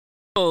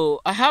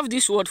So I have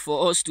this word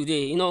for us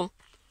today.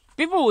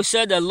 People will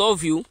say they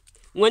love you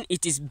when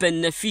it is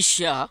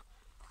beneficial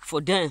for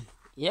them.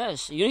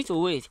 Yes, you need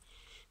to wait.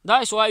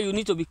 That is why you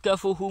need to be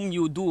careful whom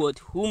you do it,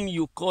 whom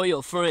you call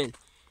your friend,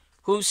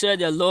 whom say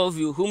they love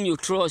you, whom you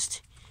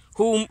trust,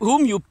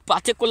 whom you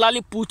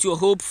particularly put your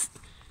hope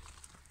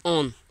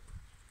on,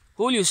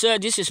 who you say,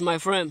 this is my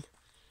friend,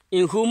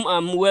 in whom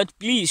I'm well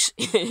pleased.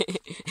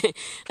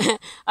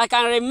 I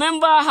can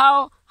remember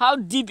how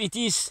deep it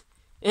is.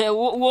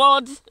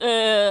 What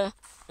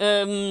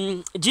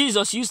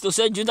Jesus used to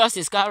say, Judas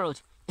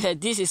Iscariot,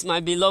 this is my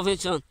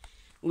beloved son,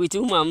 with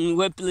whom I'm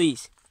well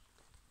pleased.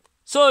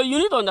 So you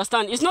need to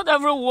understand, it's not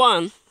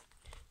everyone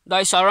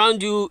that is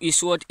around you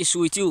is what is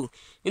with you.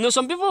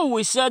 Some people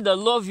will say they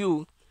love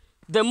you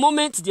the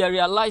moment they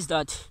realize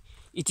that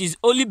it is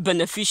only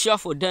beneficial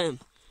for them.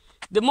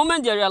 The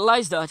moment they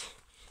realize that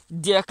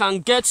they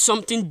can get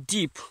something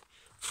deep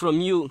from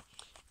you.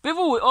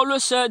 People will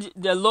always say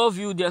they love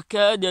you, they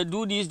care, they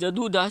do this, they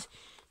do that,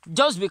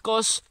 just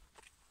because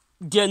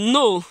they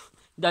know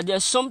that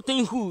there's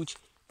something huge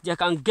they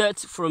can get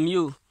from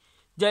you.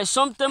 There's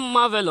something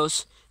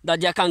marvelous that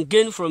they can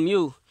gain from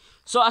you.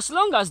 So as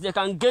long as they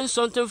can gain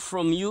something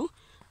from you,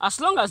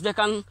 as long as they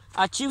can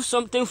achieve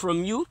something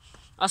from you,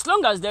 as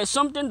long as there's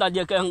something that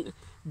they can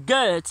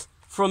get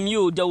from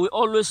you, they will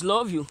always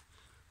love you.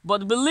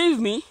 But believe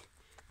me,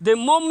 the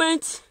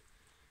moment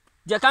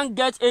they can't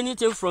get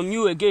anything from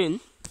you again,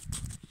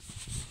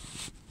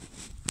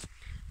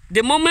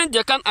 the moment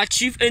they can't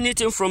achieve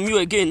anything from you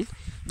again,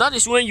 that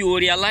is when you will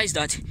realize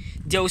that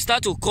they will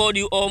start to call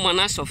you all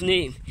manners of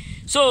names.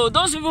 So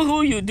those people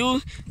who you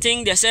do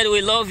think they said,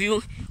 we love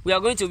you, we are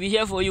going to be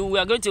here for you, we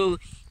are going to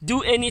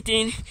do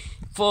anything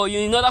for you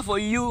in order for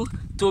you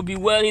to be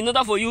well, in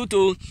order for you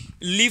to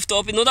lift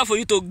up, in order for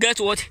you to get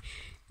what,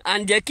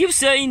 and they keep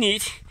saying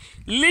it.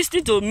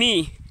 Listen to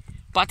me,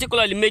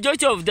 particularly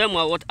majority of them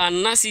are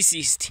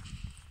narcissists,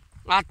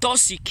 are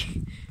toxic.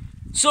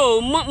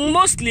 So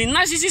mostly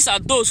narcissists are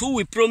those who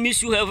will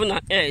promise you heaven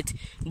and earth,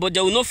 but they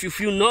will not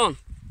fulfill none.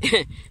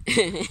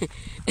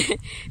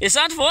 It's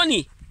not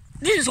funny.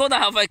 This is what I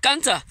have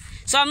encountered.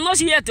 So I'm not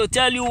here to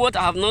tell you what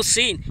I have not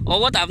seen or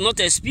what I have not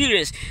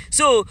experienced.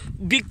 So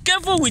be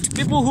careful with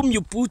people whom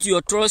you put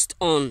your trust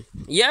on.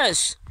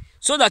 Yes,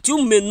 so that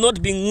you may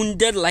not be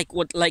wounded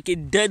like a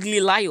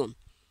deadly lion.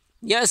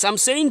 Yes, I'm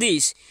saying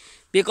this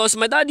because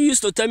my dad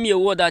used to tell me a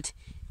word that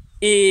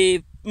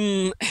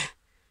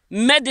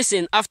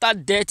medicine after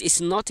death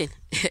is nothing.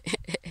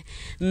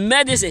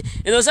 Medicine.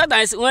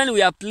 Sometimes when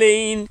we are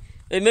playing,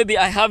 maybe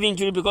I have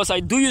injury because I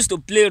do used to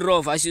play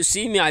rough. As you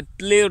see me, I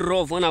play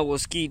rough when I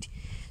was kid.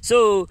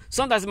 So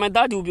sometimes my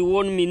dad will be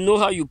warning me, know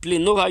how you play,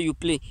 know how you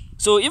play.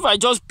 So if I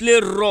just play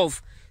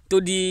rough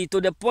to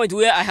the point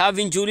where I have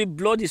injury,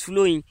 blood is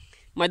flowing,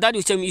 my dad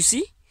will tell me, you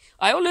see,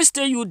 I always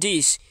tell you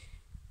this.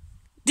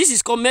 This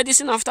is called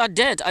medicine after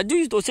death. I do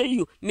used to tell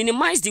you,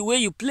 minimize the way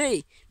you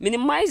play.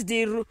 Minimize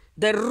the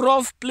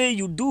rough play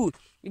you do.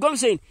 You know what I'm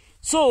saying?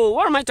 So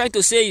what am I trying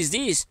to say is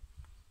this.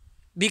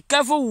 Be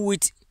careful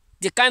with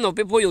the kind of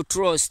people you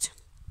trust.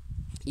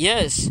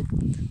 Yes.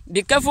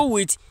 Be careful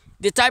with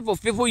the type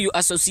of people you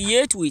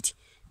associate with.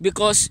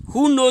 Because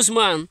who knows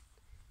man,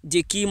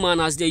 the key man,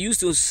 as they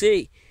used to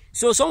say.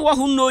 So someone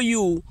who know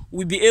you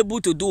will be able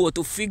to do or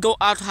to figure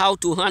out how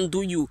to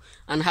handle you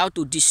and how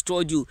to destroy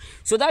you.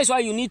 So that is why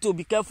you need to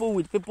be careful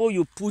with people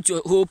you put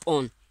your hope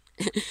on.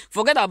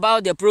 Forget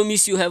about they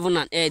promise you heaven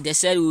and earth. They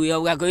said we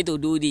are going to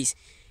do this.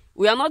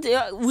 We are not.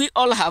 We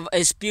all have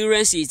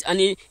experienced it, and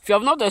if you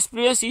have not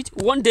experienced it,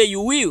 one day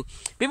you will.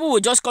 People will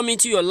just come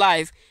into your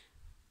life,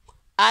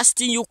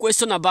 asking you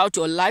questions about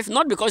your life,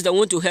 not because they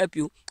want to help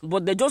you,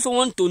 but they just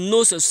want to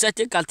know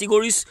certain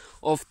categories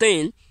of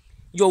things,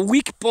 your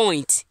weak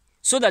point,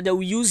 so that they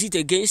will use it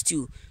against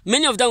you.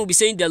 Many of them will be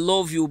saying they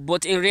love you,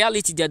 but in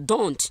reality they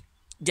don't.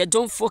 They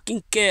don't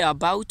fucking care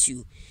about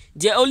you.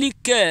 They only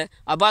care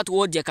about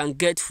what they can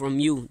get from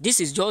you. This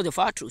is just the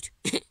far truth.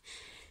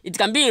 It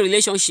can be in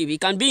relationship,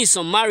 it can be in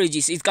some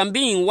marriages, it can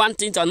be in one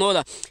thing to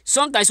another.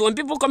 Sometimes when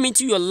people come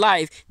into your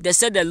life, they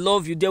say they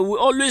love you. They will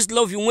always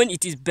love you when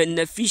it is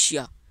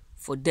beneficial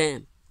for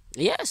them.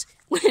 Yes,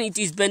 when it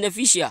is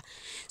beneficial.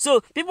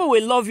 So people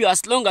will love you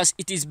as long as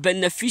it is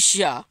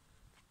beneficial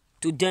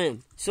to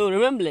them. So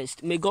remember,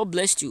 may God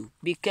bless you.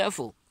 Be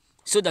careful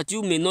so that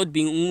you may not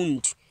be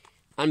wounded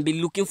and be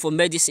looking for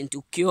medicine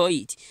to cure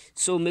it.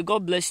 So may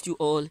God bless you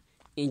all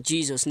in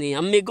Jesus' name.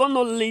 And may God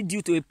not lead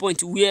you to a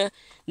point where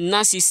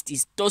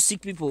narcissists,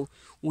 toxic people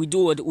will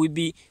do what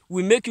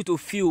will make you to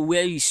feel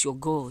where is your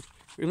God.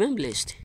 Remember, blessed.